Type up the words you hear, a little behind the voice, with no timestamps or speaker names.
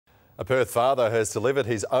A Perth father has delivered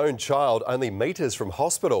his own child only metres from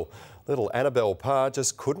hospital. Little Annabelle Parr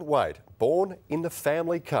just couldn't wait. Born in the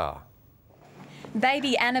family car.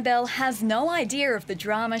 Baby Annabelle has no idea of the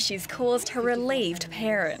drama she's caused her relieved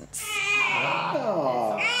parents.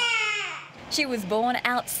 She was born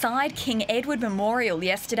outside King Edward Memorial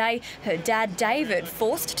yesterday. Her dad, David,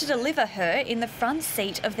 forced to deliver her in the front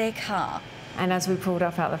seat of their car. And as we pulled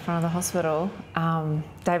up out the front of the hospital,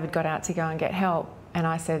 David got out to go and get help. And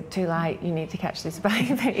I said, too late, you need to catch this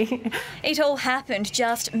baby. It all happened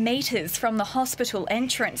just metres from the hospital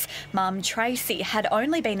entrance. Mum Tracy had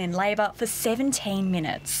only been in labour for 17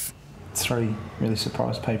 minutes. 3 really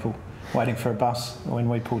surprised people waiting for a bus when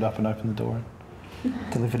we pulled up and opened the door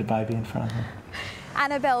and delivered a baby in front of them.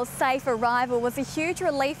 Annabelle's safe arrival was a huge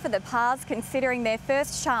relief for the Parrs, considering their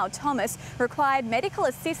first child, Thomas, required medical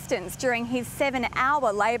assistance during his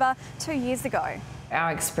 7-hour labour 2 years ago.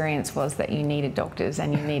 Our experience was that you needed doctors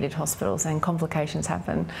and you needed hospitals, and complications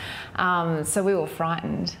happen. So we were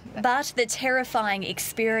frightened. But the terrifying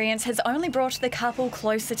experience has only brought the couple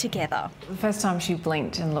closer together. The first time she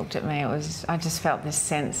blinked and looked at me, I just felt this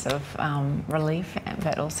sense of relief,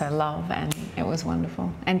 but also love, and it was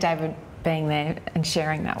wonderful. And David being there and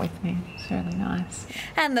sharing that with me was really nice.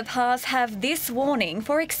 And the Parrs have this warning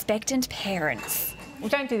for expectant parents. Well,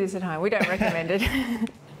 don't do this at home. We don't recommend it.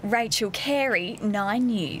 Rachel Carey, 9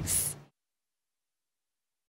 News.